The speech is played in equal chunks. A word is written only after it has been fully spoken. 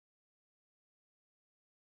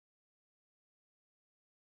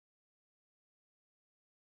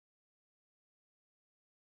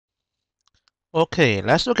Okay,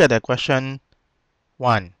 let's look at the question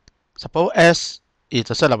 1. Suppose S is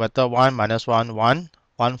the set of vector 1, minus 1, 1,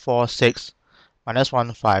 1, 4, 6, minus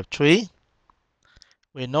 1, 5, 3.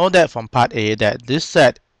 We know that from part A that this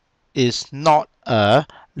set is not a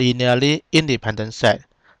linearly independent set.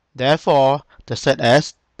 Therefore, the set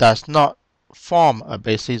S does not form a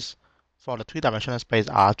basis for the three-dimensional space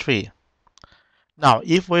R3. Now,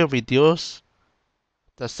 if we reduce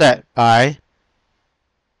the set by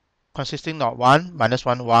consisting of 1, minus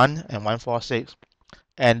 1, 1, and 1, 4, 6,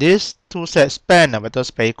 and these two sets span a vector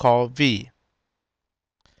space called V.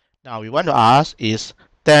 Now we want to ask is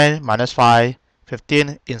 10 minus 5,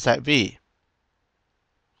 15 inside V.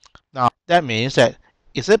 Now that means that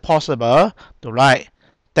is it possible to write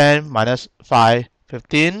 10 minus 5,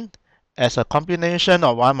 15 as a combination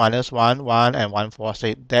of 1 minus 1, 1 and 1, 4,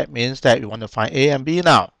 6. That means that we want to find A and B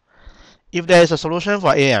now. If there is a solution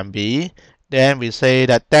for A and B, then we say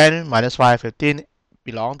that 10 minus 5, 15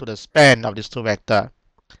 belong to the span of these two vectors.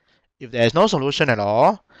 If there is no solution at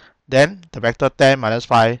all, then the vector 10 minus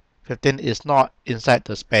 5, 15 is not inside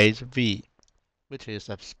the space V, which is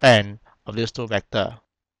the span of these two vectors.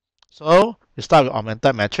 So we start with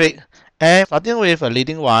augmented matrix, and starting with a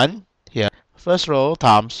leading one here, first row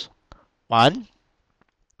times 1,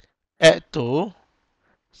 add to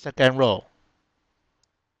second row.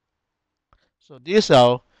 So this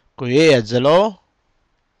will create a 0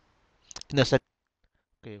 in the second.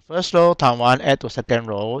 Okay, first row times 1 add to second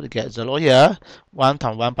row, you get 0 here. 1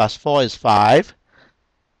 times 1 plus 4 is 5.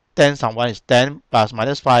 10 times 1 is 10, plus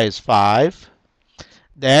minus 5 is 5.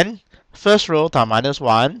 Then first row times minus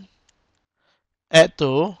 1 add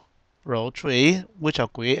to row 3, which will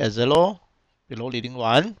create a 0 below leading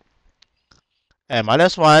 1. And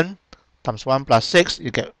minus 1 times 1 plus 6,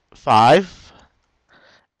 you get 5.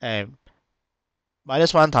 And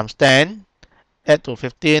minus 1 times 10, add to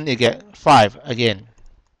 15, you get 5 again.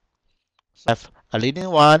 So have a leading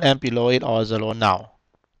 1 and below it all 0 now.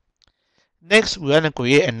 Next, we're going to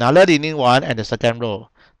create another leading 1 and the second row.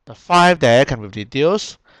 The 5 there can be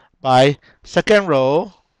reduced by second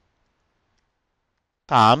row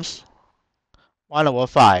times 1 over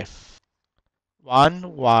 5.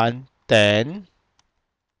 1, 1, 10,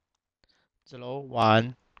 0,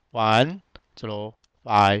 1, 1, 0,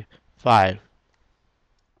 5, 5.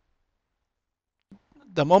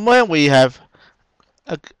 The moment we have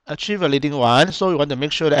achieved a leading 1, so we want to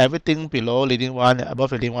make sure that everything below leading 1 and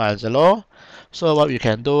above leading 1 is 0. So what we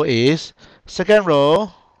can do is second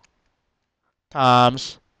row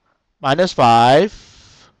times minus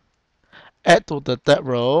 5, add to the third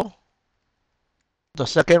row, the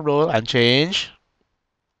second row unchanged.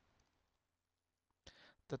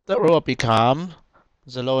 The third row will become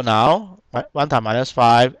 0 now. 1 times minus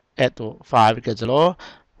 5, add to 5, get 0.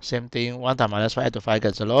 Same thing, 1 times minus 5, add to 5,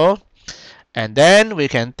 get 0. And then we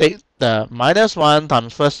can take the minus 1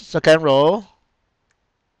 times second row,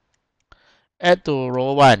 add to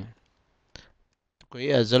row 1.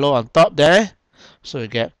 Create a 0 on top there. So you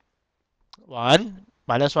get 1,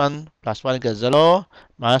 minus 1 plus 1, you get 0.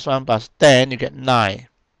 Minus 1 plus 10, you get 9.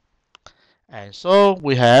 And so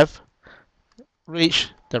we have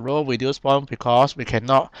reached the row reduced point because we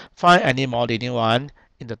cannot find any more leading 1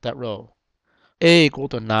 in the third row. A equal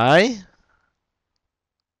to 9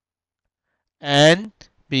 and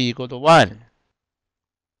B equal to 1.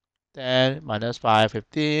 10 minus 5,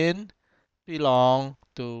 15 belong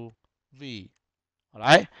to V,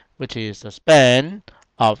 alright, which is the span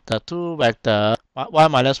of the two vectors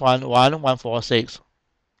 1 minus 1, 1, 1, 4, 6,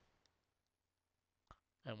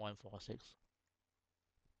 and 1, 4, 6.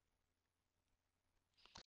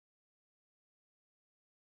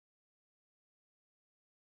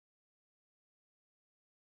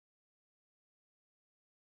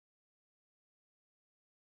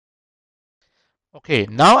 Okay,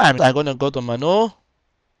 now I'm going to go to menu,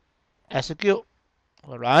 execute,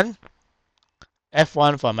 run,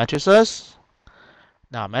 F1 for matrices.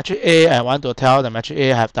 Now matrix A, I want to tell the matrix A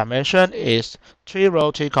have dimension is 3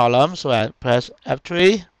 row, 3 columns, so I press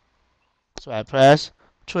F3. So I press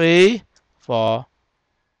 3 for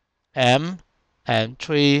M and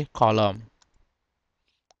 3 column.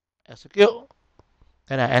 Execute.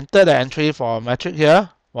 Then I enter the entry for matrix here.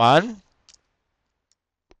 1,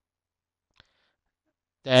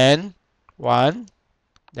 then 1,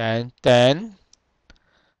 then 10,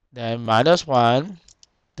 then minus 1,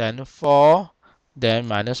 then 4, then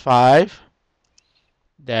minus 5,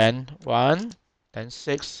 then 1, then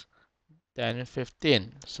 6, then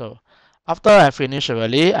 15. So after I finish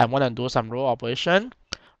already, I want to do some row operation.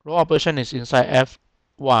 Row operation is inside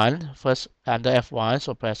F1 first under F1,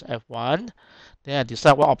 so press F1. Then I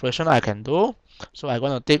decide what operation I can do. So I'm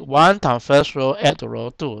going to take 1 times first row add to row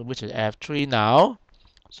 2, which is F3 now.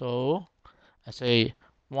 So I say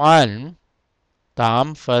 1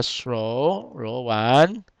 times first row, row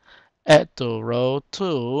 1, add to row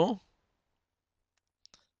 2,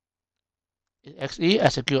 XE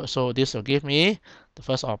execute. So this will give me the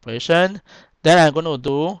first operation. Then I'm going to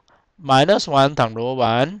do minus 1 times row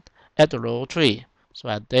 1, add to row 3. So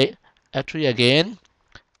I take F3 again,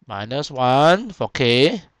 minus 1 for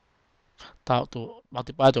K, to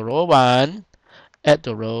multiply to row 1, add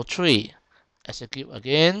to row 3, execute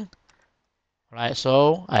again. Right,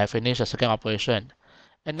 so I have finished the second operation.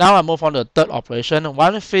 And now I move on to the third operation,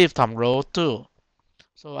 1/5 times row 2.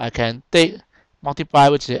 So I can take multiply,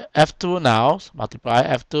 which is F2 now, multiply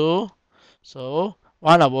F2. So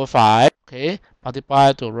 1/5, okay,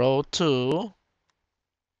 multiply to row 2,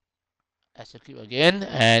 execute again,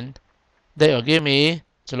 and that will give me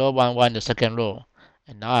 0, 1, 1 in the second row.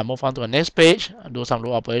 And now I move on to the next page, do some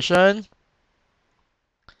row operation.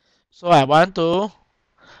 So I want to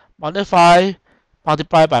multiply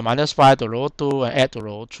by -5 to row 2 and add to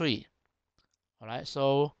row 3. Alright,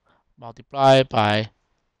 so multiply by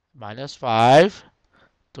 -5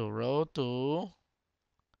 to row 2,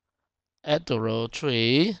 add to row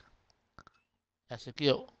 3,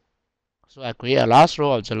 execute. So I create a last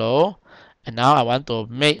row of 0, and now I want to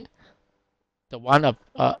make the one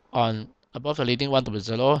on above the leading one to be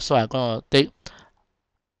 0. So I'm going to take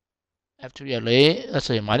F3 array, let's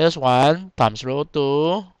say -1 times row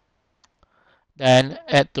 2, then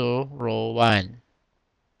add to row 1,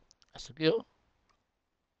 execute.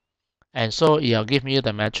 And so it will give me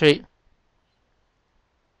the matrix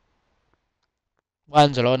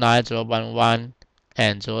 1, 0, 9, 0, 1, 1,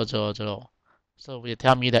 and 0, 0, 0. So it will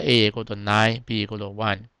tell me that A equal to 9, B equal to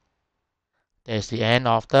 1. That's the end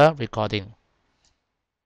of the recording.